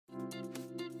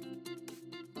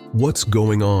What's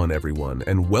going on, everyone,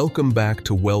 and welcome back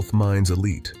to Wealth Minds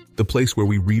Elite, the place where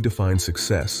we redefine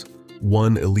success,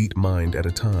 one elite mind at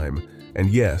a time. And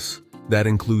yes, that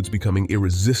includes becoming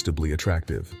irresistibly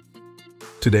attractive.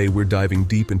 Today, we're diving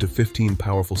deep into 15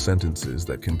 powerful sentences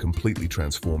that can completely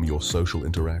transform your social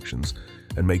interactions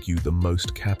and make you the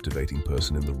most captivating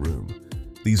person in the room.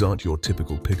 These aren't your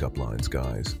typical pickup lines,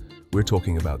 guys. We're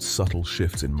talking about subtle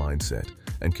shifts in mindset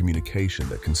and communication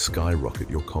that can skyrocket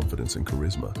your confidence and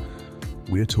charisma.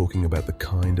 We're talking about the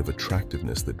kind of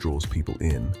attractiveness that draws people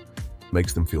in,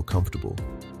 makes them feel comfortable,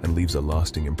 and leaves a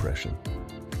lasting impression.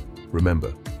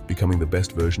 Remember, becoming the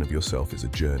best version of yourself is a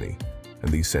journey,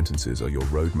 and these sentences are your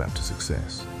roadmap to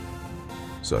success.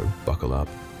 So, buckle up,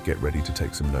 get ready to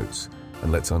take some notes,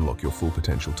 and let's unlock your full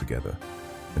potential together.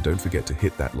 And don't forget to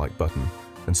hit that like button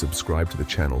and subscribe to the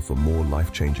channel for more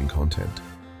life-changing content.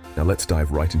 Now let's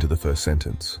dive right into the first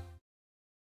sentence.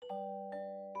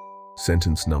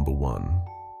 Sentence number 1.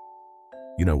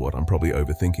 You know what, I'm probably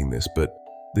overthinking this, but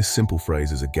this simple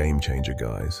phrase is a game changer,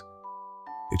 guys.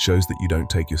 It shows that you don't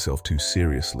take yourself too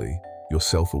seriously, you're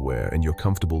self-aware, and you're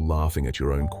comfortable laughing at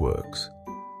your own quirks.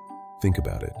 Think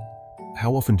about it.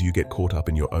 How often do you get caught up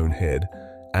in your own head,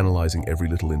 analyzing every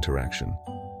little interaction?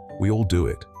 We all do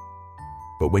it.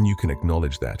 But when you can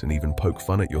acknowledge that and even poke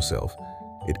fun at yourself,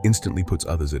 it instantly puts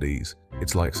others at ease.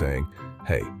 It's like saying,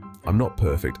 hey, I'm not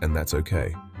perfect and that's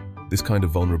okay. This kind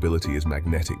of vulnerability is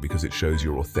magnetic because it shows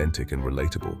you're authentic and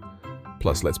relatable.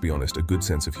 Plus, let's be honest, a good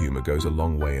sense of humor goes a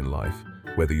long way in life,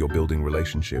 whether you're building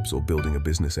relationships or building a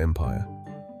business empire.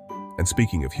 And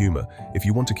speaking of humor, if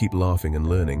you want to keep laughing and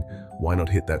learning, why not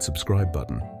hit that subscribe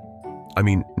button? I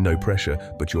mean, no pressure,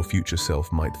 but your future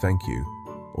self might thank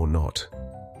you. Or not.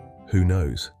 Who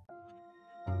knows?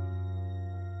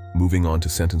 Moving on to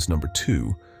sentence number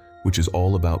 2, which is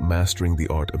all about mastering the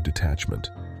art of detachment.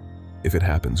 If it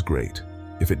happens, great.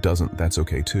 If it doesn't, that's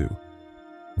okay too.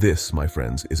 This, my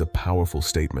friends, is a powerful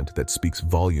statement that speaks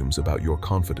volumes about your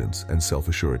confidence and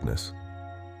self-assuredness.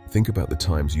 Think about the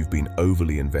times you've been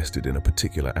overly invested in a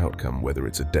particular outcome, whether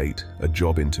it's a date, a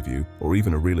job interview, or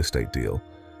even a real estate deal.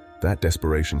 That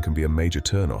desperation can be a major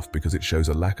turnoff because it shows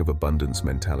a lack of abundance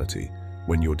mentality.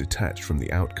 When you're detached from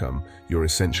the outcome, you're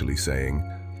essentially saying,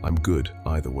 I'm good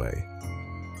either way.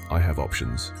 I have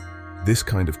options. This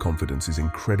kind of confidence is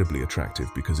incredibly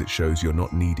attractive because it shows you're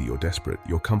not needy or desperate,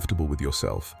 you're comfortable with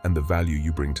yourself and the value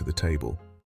you bring to the table.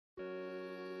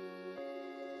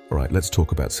 All right, let's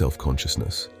talk about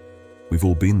self-consciousness. We've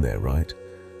all been there, right?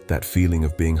 That feeling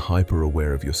of being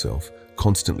hyper-aware of yourself,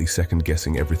 constantly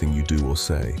second-guessing everything you do or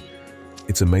say.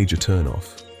 It's a major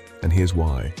turn-off, and here's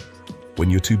why. When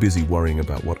you're too busy worrying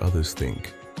about what others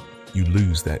think, you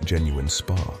lose that genuine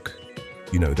spark.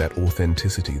 You know, that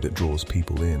authenticity that draws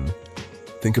people in.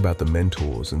 Think about the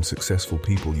mentors and successful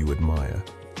people you admire.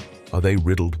 Are they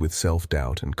riddled with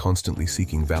self-doubt and constantly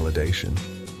seeking validation?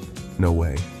 No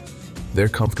way. They're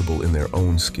comfortable in their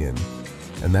own skin,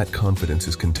 and that confidence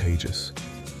is contagious.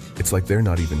 It's like they're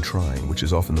not even trying, which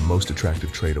is often the most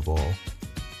attractive trait of all.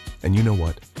 And you know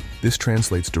what? This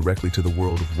translates directly to the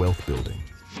world of wealth building.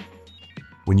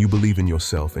 When you believe in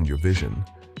yourself and your vision,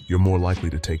 you're more likely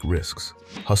to take risks,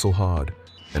 hustle hard,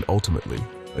 and ultimately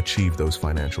achieve those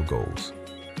financial goals.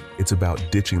 It's about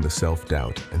ditching the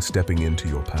self-doubt and stepping into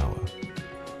your power.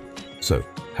 So,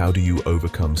 how do you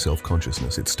overcome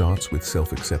self-consciousness? It starts with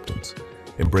self-acceptance.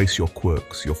 Embrace your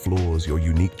quirks, your flaws, your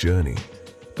unique journey.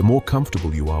 The more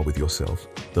comfortable you are with yourself,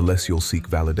 the less you'll seek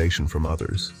validation from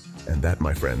others. And that,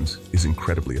 my friends, is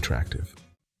incredibly attractive.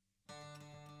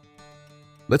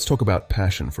 Let's talk about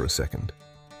passion for a second.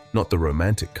 Not the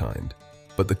romantic kind,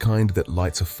 but the kind that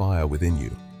lights a fire within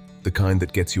you. The kind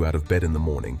that gets you out of bed in the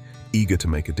morning, eager to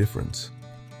make a difference.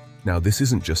 Now, this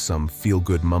isn't just some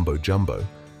feel-good mumbo-jumbo.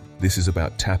 This is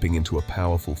about tapping into a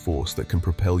powerful force that can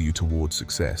propel you towards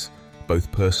success, both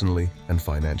personally and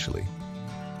financially.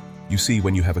 You see,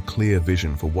 when you have a clear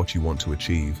vision for what you want to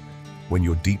achieve, when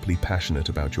you're deeply passionate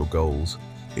about your goals,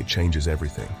 it changes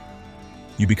everything.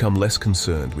 You become less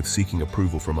concerned with seeking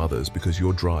approval from others because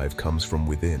your drive comes from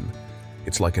within.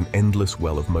 It's like an endless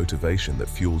well of motivation that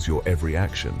fuels your every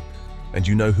action. And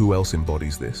you know who else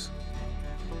embodies this?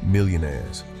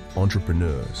 Millionaires,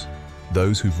 entrepreneurs,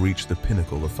 those who've reached the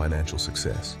pinnacle of financial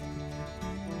success.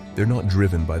 They're not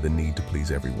driven by the need to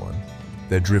please everyone.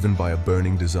 They're driven by a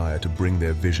burning desire to bring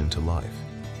their vision to life.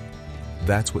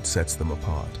 That's what sets them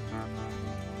apart.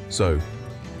 So,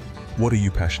 what are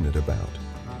you passionate about?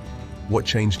 What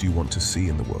change do you want to see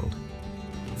in the world?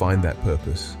 Find that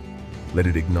purpose, let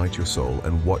it ignite your soul,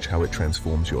 and watch how it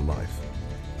transforms your life.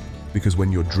 Because when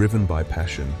you're driven by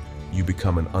passion, you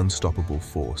become an unstoppable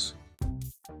force.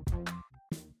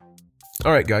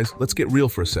 All right, guys, let's get real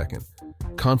for a second.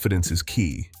 Confidence is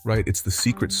key, right? It's the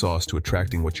secret sauce to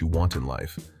attracting what you want in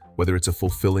life, whether it's a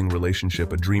fulfilling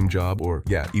relationship, a dream job, or,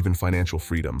 yeah, even financial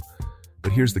freedom.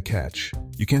 But here's the catch.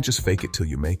 You can't just fake it till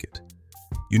you make it.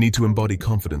 You need to embody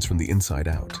confidence from the inside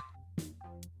out.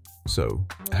 So,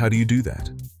 how do you do that?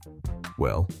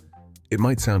 Well, it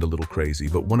might sound a little crazy,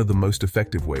 but one of the most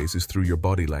effective ways is through your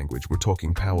body language. We're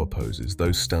talking power poses,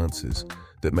 those stances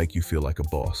that make you feel like a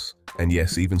boss. And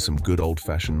yes, even some good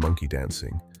old-fashioned monkey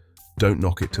dancing. Don't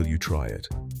knock it till you try it.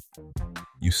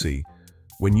 You see,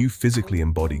 when you physically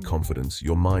embody confidence,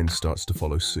 your mind starts to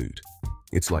follow suit.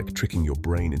 It's like tricking your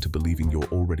brain into believing you're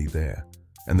already there.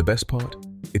 And the best part?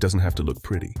 It doesn't have to look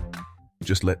pretty.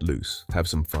 Just let loose, have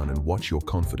some fun, and watch your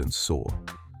confidence soar.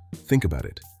 Think about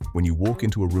it. When you walk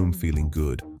into a room feeling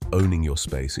good, owning your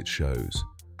space, it shows.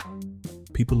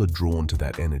 People are drawn to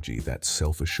that energy, that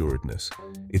self-assuredness.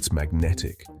 It's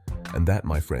magnetic. And that,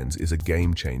 my friends, is a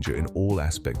game changer in all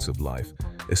aspects of life,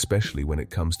 especially when it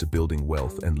comes to building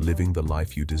wealth and living the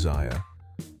life you desire.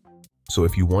 So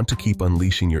if you want to keep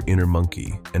unleashing your inner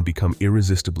monkey and become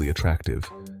irresistibly attractive,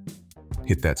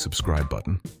 hit that subscribe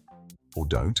button. Or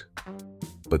don't.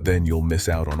 But then you'll miss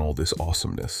out on all this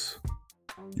awesomeness.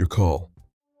 Your call.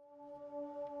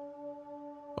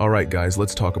 All right, guys,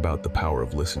 let's talk about the power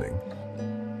of listening.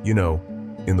 You know,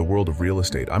 in the world of real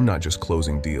estate, I'm not just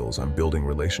closing deals, I'm building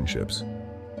relationships.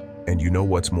 And you know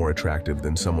what's more attractive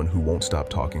than someone who won't stop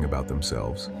talking about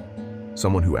themselves?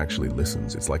 Someone who actually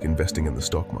listens. It's like investing in the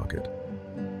stock market.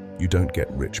 You don't get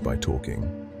rich by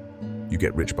talking. You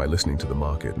get rich by listening to the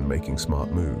market and making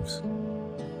smart moves.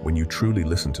 When you truly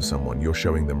listen to someone, you're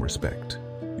showing them respect.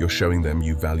 You're showing them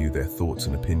you value their thoughts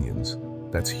and opinions.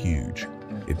 That's huge.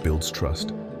 It builds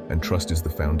trust. And trust is the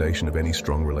foundation of any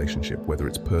strong relationship, whether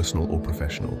it's personal or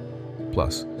professional.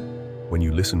 Plus, when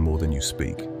you listen more than you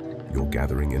speak, you're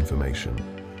gathering information.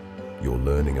 You're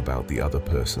learning about the other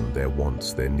person, their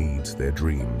wants, their needs, their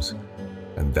dreams.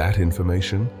 And that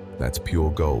information, that's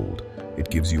pure gold. It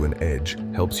gives you an edge,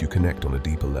 helps you connect on a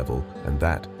deeper level, and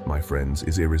that, my friends,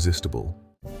 is irresistible.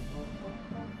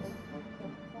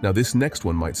 Now, this next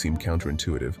one might seem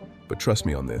counterintuitive, but trust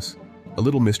me on this. A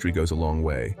little mystery goes a long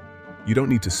way. You don't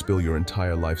need to spill your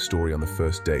entire life story on the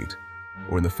first date,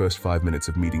 or in the first 5 minutes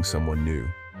of meeting someone new.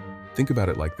 Think about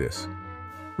it like this.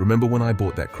 Remember when I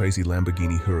bought that crazy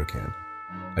Lamborghini Huracan?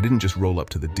 I didn't just roll up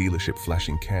to the dealership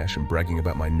flashing cash and bragging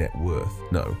about my net worth.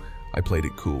 No, I played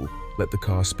it cool. Let the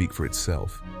car speak for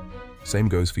itself. Same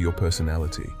goes for your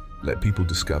personality. Let people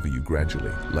discover you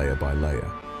gradually, layer by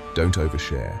layer. Don't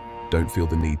overshare. Don't feel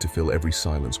the need to fill every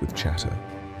silence with chatter.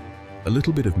 A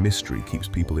little bit of mystery keeps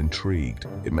people intrigued.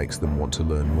 It makes them want to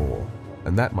learn more.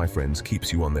 And that, my friends,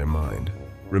 keeps you on their mind.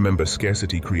 Remember,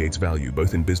 scarcity creates value,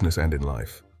 both in business and in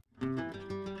life.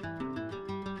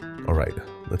 All right,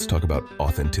 let's talk about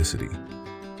authenticity.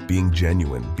 Being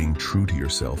genuine, being true to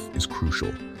yourself is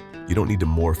crucial. You don't need to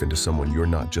morph into someone you're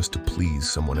not just to please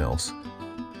someone else.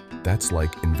 That's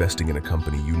like investing in a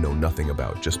company you know nothing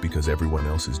about just because everyone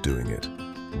else is doing it.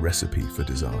 Recipe for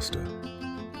disaster.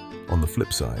 On the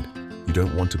flip side, you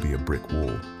don't want to be a brick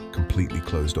wall, completely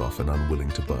closed off and unwilling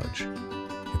to budge.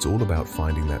 It's all about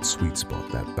finding that sweet spot,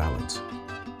 that balance.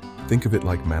 Think of it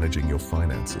like managing your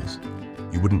finances.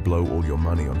 You wouldn't blow all your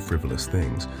money on frivolous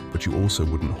things, but you also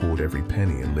wouldn't hoard every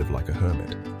penny and live like a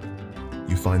hermit.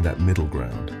 You find that middle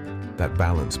ground, that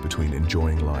balance between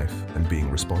enjoying life and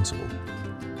being responsible.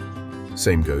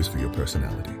 Same goes for your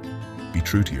personality. Be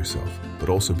true to yourself, but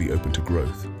also be open to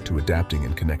growth, to adapting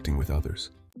and connecting with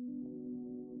others.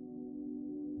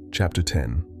 Chapter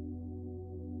 10.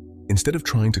 Instead of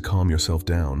trying to calm yourself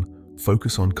down,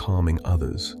 focus on calming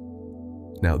others.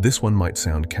 Now, this one might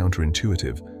sound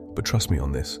counterintuitive, but trust me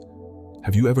on this.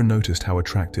 Have you ever noticed how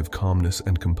attractive calmness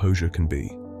and composure can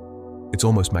be? It's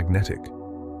almost magnetic.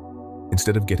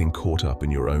 Instead of getting caught up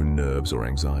in your own nerves or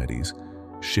anxieties,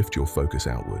 shift your focus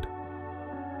outward.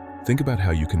 Think about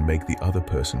how you can make the other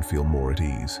person feel more at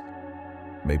ease.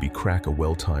 Maybe crack a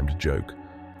well-timed joke,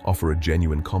 offer a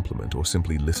genuine compliment, or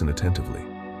simply listen attentively.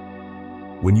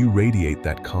 When you radiate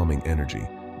that calming energy,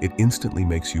 it instantly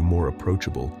makes you more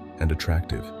approachable and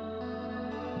attractive.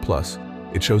 Plus,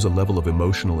 it shows a level of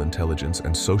emotional intelligence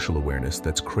and social awareness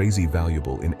that's crazy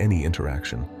valuable in any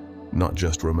interaction, not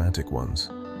just romantic ones.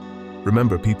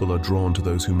 Remember, people are drawn to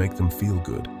those who make them feel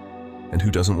good, and who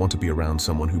doesn't want to be around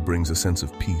someone who brings a sense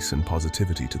of peace and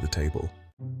positivity to the table.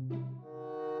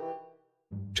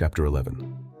 Chapter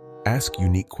 11. Ask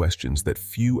unique questions that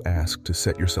few ask to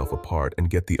set yourself apart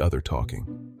and get the other talking.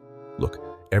 Look,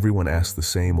 everyone asks the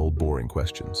same old boring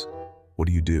questions. What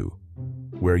do you do?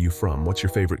 Where are you from? What's your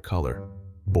favorite color?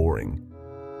 Boring.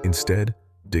 Instead,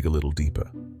 Dig a little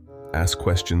deeper. Ask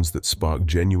questions that spark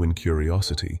genuine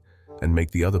curiosity and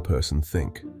make the other person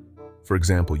think. For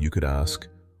example, you could ask,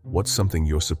 "What's something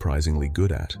you're surprisingly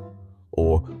good at?"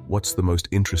 Or, "What's the most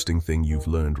interesting thing you've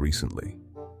learned recently?"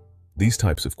 These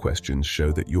types of questions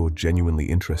show that you're genuinely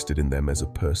interested in them as a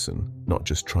person, not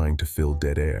just trying to fill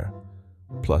dead air.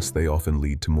 Plus, they often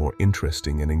lead to more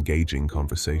interesting and engaging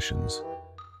conversations.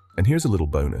 And here's a little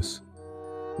bonus.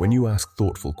 When you ask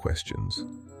thoughtful questions,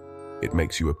 it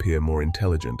makes you appear more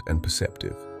intelligent and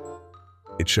perceptive.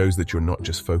 It shows that you're not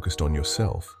just focused on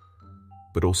yourself,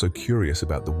 but also curious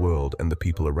about the world and the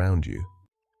people around you.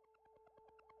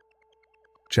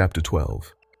 Chapter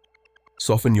 12.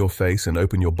 Soften your face and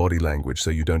open your body language so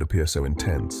you don't appear so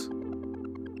intense.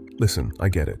 Listen, I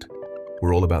get it.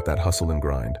 We're all about that hustle and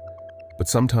grind. But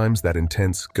sometimes that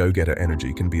intense, go-getter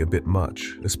energy can be a bit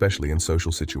much, especially in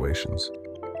social situations.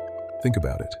 Think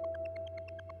about it.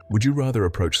 Would you rather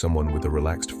approach someone with a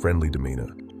relaxed, friendly demeanor,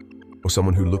 or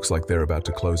someone who looks like they're about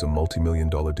to close a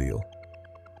multi-million-dollar deal?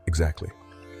 Exactly.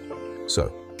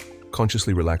 So,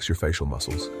 consciously relax your facial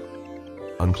muscles.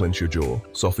 Unclench your jaw,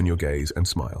 soften your gaze, and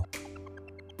smile.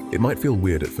 It might feel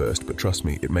weird at first, but trust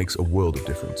me, it makes a world of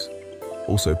difference.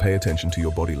 Also, pay attention to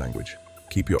your body language.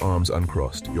 Keep your arms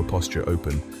uncrossed, your posture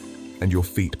open, and your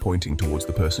feet pointing towards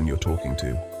the person you're talking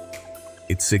to.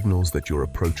 It signals that you're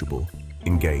approachable,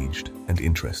 engaged, and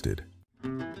interested.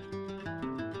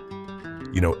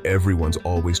 You know, everyone's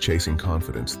always chasing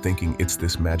confidence, thinking it's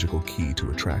this magical key to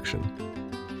attraction.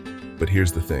 But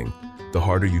here's the thing, the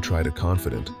harder you try to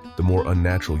confident, the more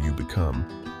unnatural you become.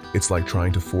 It's like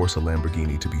trying to force a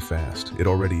Lamborghini to be fast. It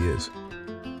already is.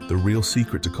 The real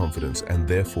secret to confidence, and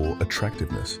therefore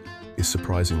attractiveness, is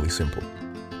surprisingly simple.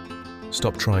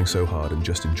 Stop trying so hard and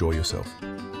just enjoy yourself.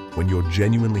 When you're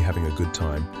genuinely having a good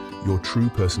time, your true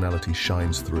personality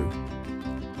shines through.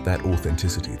 That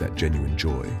authenticity, that genuine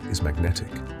joy, is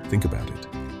magnetic. Think about it.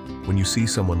 When you see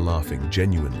someone laughing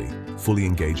genuinely, fully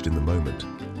engaged in the moment,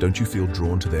 don't you feel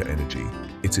drawn to their energy?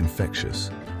 It's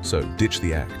infectious. So ditch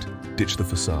the act, ditch the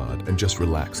facade, and just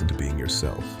relax into being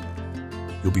yourself.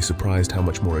 You'll be surprised how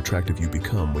much more attractive you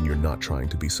become when you're not trying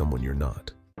to be someone you're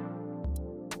not.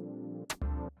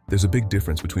 There's a big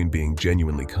difference between being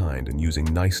genuinely kind and using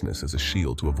niceness as a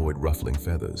shield to avoid ruffling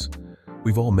feathers.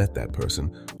 We've all met that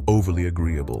person, overly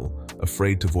agreeable,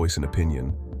 afraid to voice an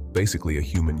opinion, basically a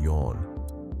human yawn.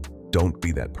 Don't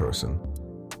be that person.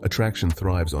 Attraction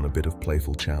thrives on a bit of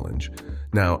playful challenge.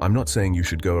 Now, I'm not saying you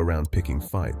should go around picking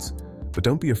fights, but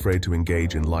don't be afraid to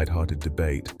engage in lighthearted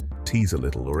debate, tease a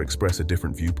little, or express a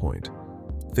different viewpoint.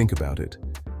 Think about it.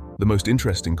 The most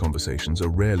interesting conversations are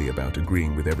rarely about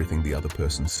agreeing with everything the other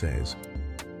person says.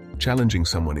 Challenging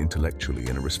someone intellectually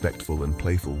in a respectful and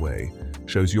playful way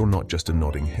shows you're not just a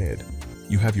nodding head.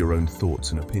 You have your own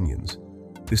thoughts and opinions.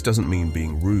 This doesn't mean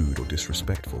being rude or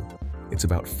disrespectful. It's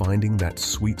about finding that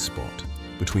sweet spot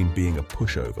between being a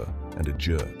pushover and a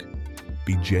jerk.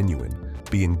 Be genuine,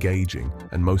 be engaging,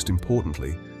 and most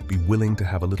importantly, be willing to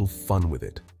have a little fun with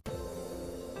it.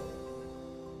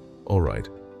 All right,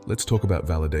 let's talk about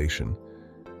validation.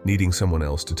 Needing someone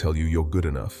else to tell you you're good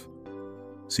enough.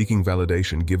 Seeking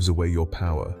validation gives away your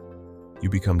power. You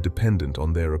become dependent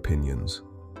on their opinions.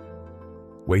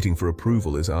 Waiting for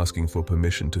approval is asking for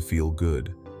permission to feel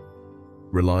good.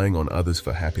 Relying on others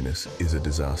for happiness is a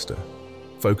disaster.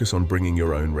 Focus on bringing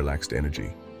your own relaxed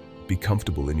energy. Be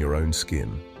comfortable in your own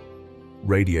skin.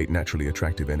 Radiate naturally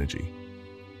attractive energy.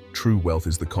 True wealth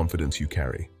is the confidence you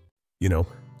carry. You know,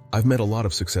 I've met a lot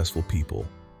of successful people,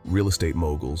 real estate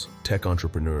moguls, tech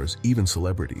entrepreneurs, even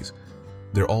celebrities.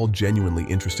 They're all genuinely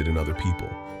interested in other people.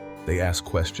 They ask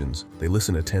questions, they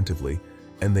listen attentively,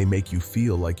 and they make you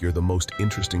feel like you're the most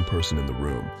interesting person in the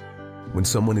room. When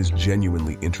someone is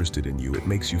genuinely interested in you, it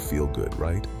makes you feel good,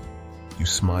 right? You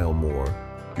smile more,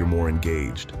 you're more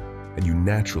engaged, and you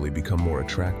naturally become more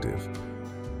attractive.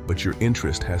 But your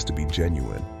interest has to be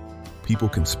genuine. People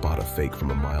can spot a fake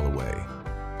from a mile away.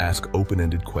 Ask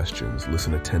open-ended questions,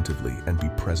 listen attentively, and be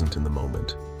present in the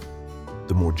moment.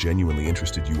 The more genuinely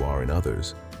interested you are in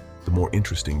others, the more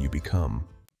interesting you become.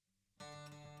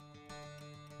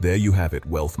 There you have it,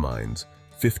 Wealth Minds.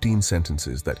 15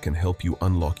 sentences that can help you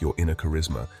unlock your inner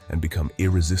charisma and become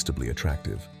irresistibly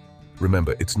attractive.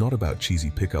 Remember, it's not about cheesy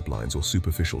pickup lines or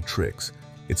superficial tricks.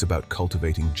 It's about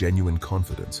cultivating genuine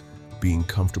confidence, being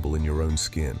comfortable in your own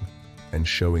skin, and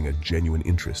showing a genuine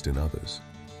interest in others.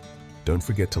 Don't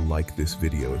forget to like this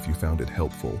video if you found it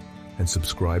helpful, and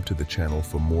subscribe to the channel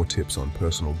for more tips on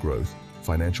personal growth,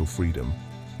 financial freedom,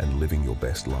 and living your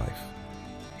best life.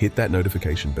 Hit that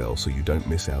notification bell so you don't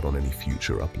miss out on any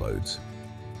future uploads.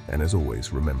 And as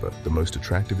always, remember, the most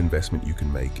attractive investment you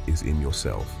can make is in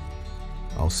yourself.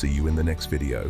 I'll see you in the next video.